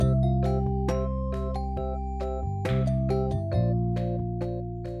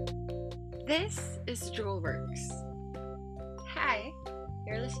This is Droolworks. Hi,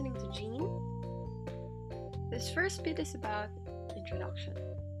 you're listening to Jean. This first bit is about introduction.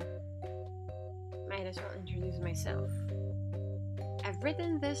 Might as well introduce myself. I've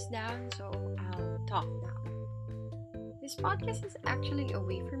written this down, so I'll talk now. This podcast is actually a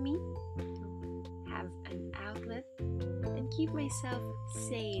way for me to have an outlet and keep myself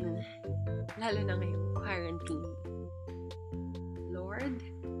sane, lalo na ngayong quarantine. Lord,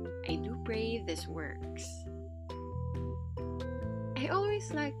 I do pray this works. I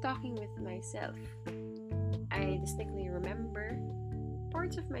always like talking with myself. I distinctly remember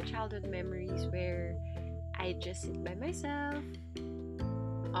parts of my childhood memories where I just sit by myself,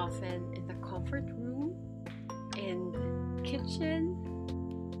 often in the comfort room, in the kitchen,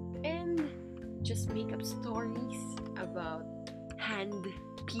 and just make up stories about hand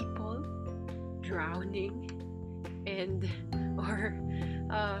people drowning or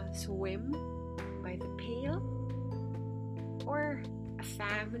swim by the pail, or a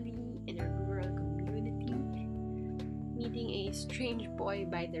family in a rural community meeting a strange boy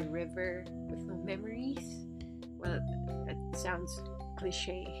by the river with no memories. Well, that sounds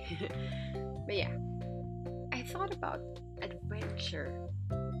cliche. But yeah, I thought about adventure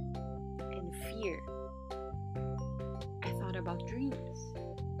and fear. I thought about dreams.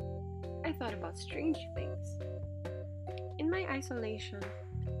 I thought about strange things. In my isolation,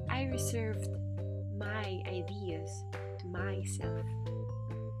 I reserved my ideas to myself.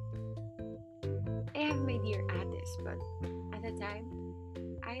 I have my dear Addis, but at the time,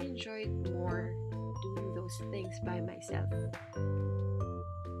 I enjoyed more doing those things by myself.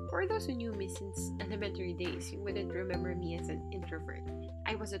 For those who knew me since elementary days, you wouldn't remember me as an introvert.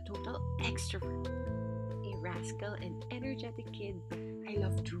 I was a total extrovert, a rascal and energetic kid. I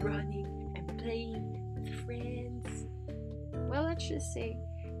loved running and playing with friends. Well, let's just say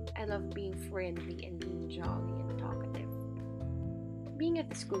I love being friendly and being jolly and talkative. Being at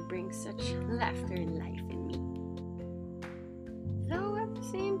the school brings such laughter and life in me. Though at the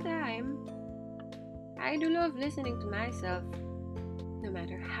same time, I do love listening to myself, no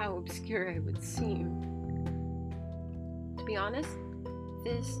matter how obscure I would seem. To be honest,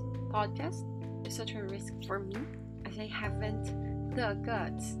 this podcast is such a risk for me as I haven't the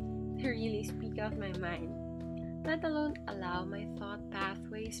guts to really speak out my mind, let alone allow my thought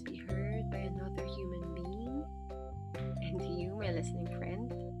pathways be heard by another human being. And to you, my listening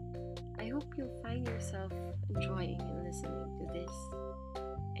friend, I hope you'll find yourself enjoying and listening to this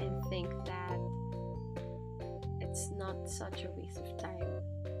and think that it's not such a waste of time.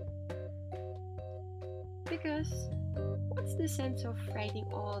 Because what's the sense of writing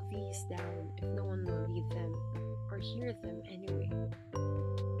all these down if no one will read them or hear them anyway?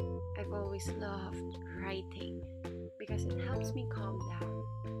 I've always loved writing because it helps me calm down,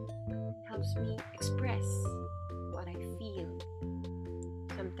 helps me express what I feel,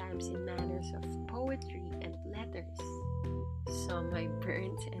 sometimes in manners of poetry and letters. Some I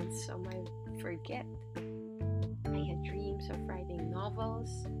burnt and some I forget. I had dreams of writing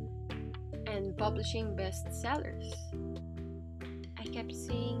novels and publishing bestsellers. I kept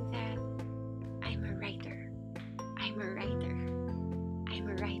saying that I'm a writer, I'm a writer, I'm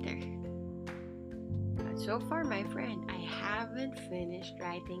a writer. But so far, my friend, I haven't finished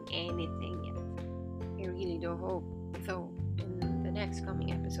writing anything yet. I really do hope, though, in the next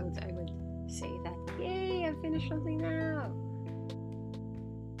coming episodes, I would say that, yay, I've finished something now.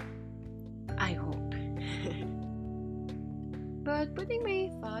 I hope. But putting my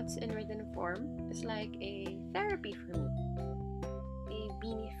thoughts in written form is like a therapy for me. A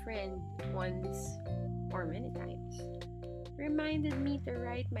beanie friend once, or many times, reminded me to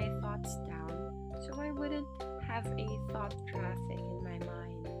write my thoughts down so I wouldn't have a thought traffic in my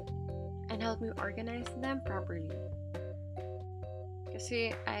mind, and help me organize them properly.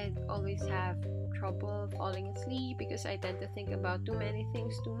 Kasi I'd always have trouble falling asleep because I tend to think about too many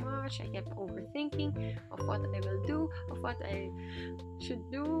things too much. I kept overthinking of what I will do, of what I should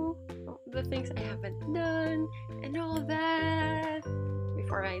do, of the things I haven't done, and all that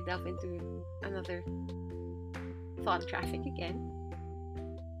before I delve into another thought traffic again.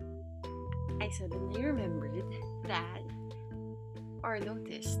 I suddenly remembered that, or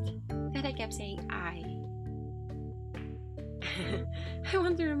noticed that I kept saying I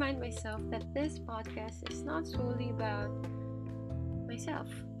want to remind myself that this podcast is not solely about myself.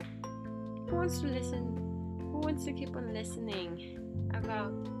 Who wants to listen? Who wants to keep on listening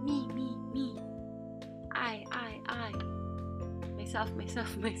about me? I.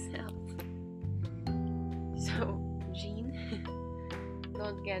 Myself. So, Jean,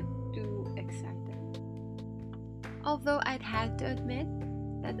 don't get too excited. Although I'd had to admit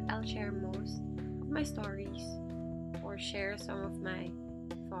that I'll share most of my stories or share some of my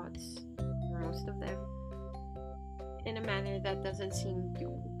thoughts, most of them, in a manner that doesn't seem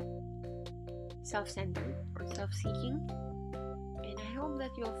too self-centered or self-seeking. And I hope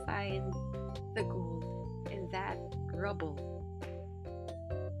that you'll find the gold in that rubble.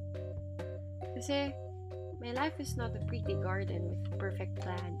 Kasi my life is not a pretty garden with perfect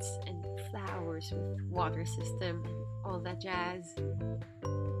plants and flowers with water system and all that jazz.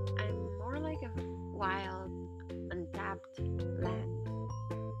 I'm more like a wild, untapped land.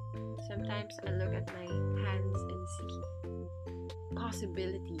 Sometimes I look at my hands and see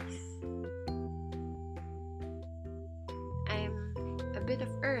possibilities. I'm a bit of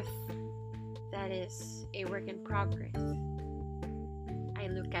earth that is a work in progress. I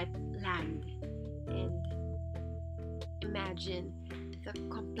look at land and imagine the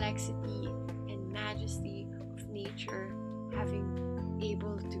complexity and majesty of nature having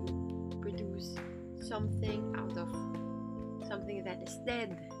able to produce something out of something that is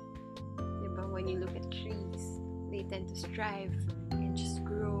dead. But when you look at trees, they tend to strive and just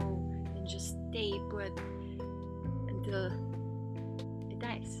grow and just stay put until it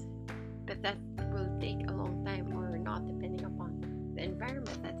dies. But that will take a long time or not, depending upon the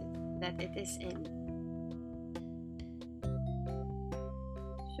environment that it is in.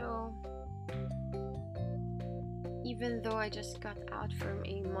 So, even though I just got out from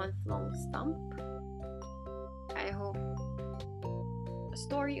a month-long stump, I hope a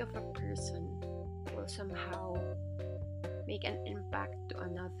story of a person will somehow make an impact to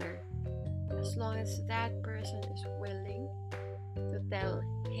another, as long as that person is willing to tell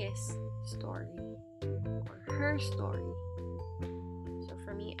his story or her story. So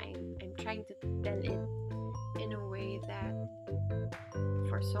for me, I'm trying to tell it in a way that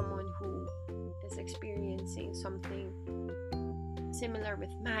for someone who is experiencing something similar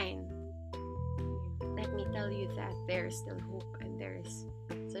with mine, let me tell you that there is still hope and there is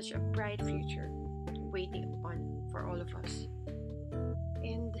such a bright future waiting upon for all of us.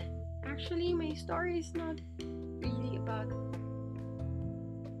 And actually, my story is not really about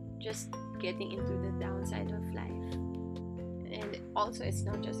just getting into the downside of life, and also it's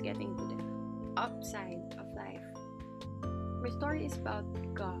not just getting to the upside of life. My story is about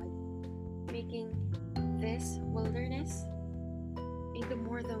God making this wilderness into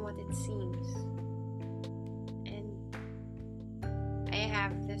more than what it seems. And I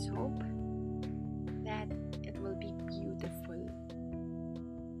have this hope that it will be beautiful.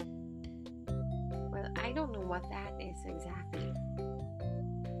 Well, I don't know what that is exactly.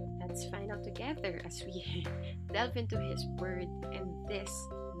 Let's find out together as we delve into His Word and this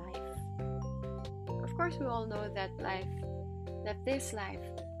life. Of course, we all know that this life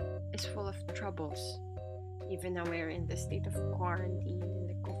is full of troubles. Even now we're in the state of quarantine and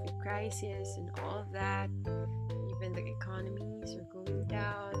the COVID crisis and all of that. Even the economies are going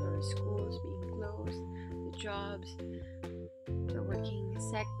down, or schools being closed, the jobs, the working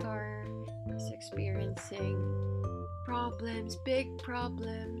sector is experiencing problems, big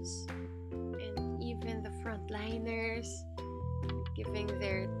problems, and even the frontliners giving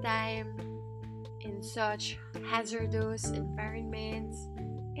their time in such hazardous environments,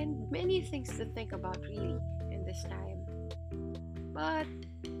 and many things to think about really in this time. But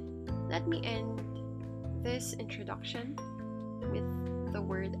let me end this introduction with the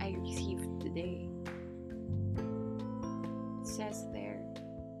word I received today. It says there,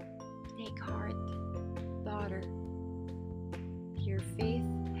 "Take heart, daughter. Your faith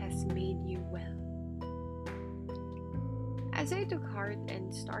has made you well." As I took heart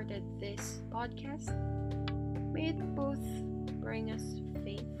and started this podcast, may it both bring us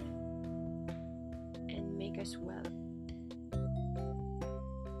faith and make us well.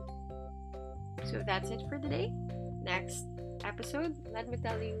 So that's it for today. Next episode, let me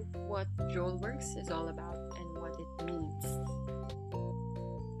tell you what Joel Works is all about and what it means.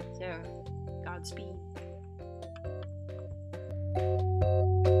 So, Godspeed.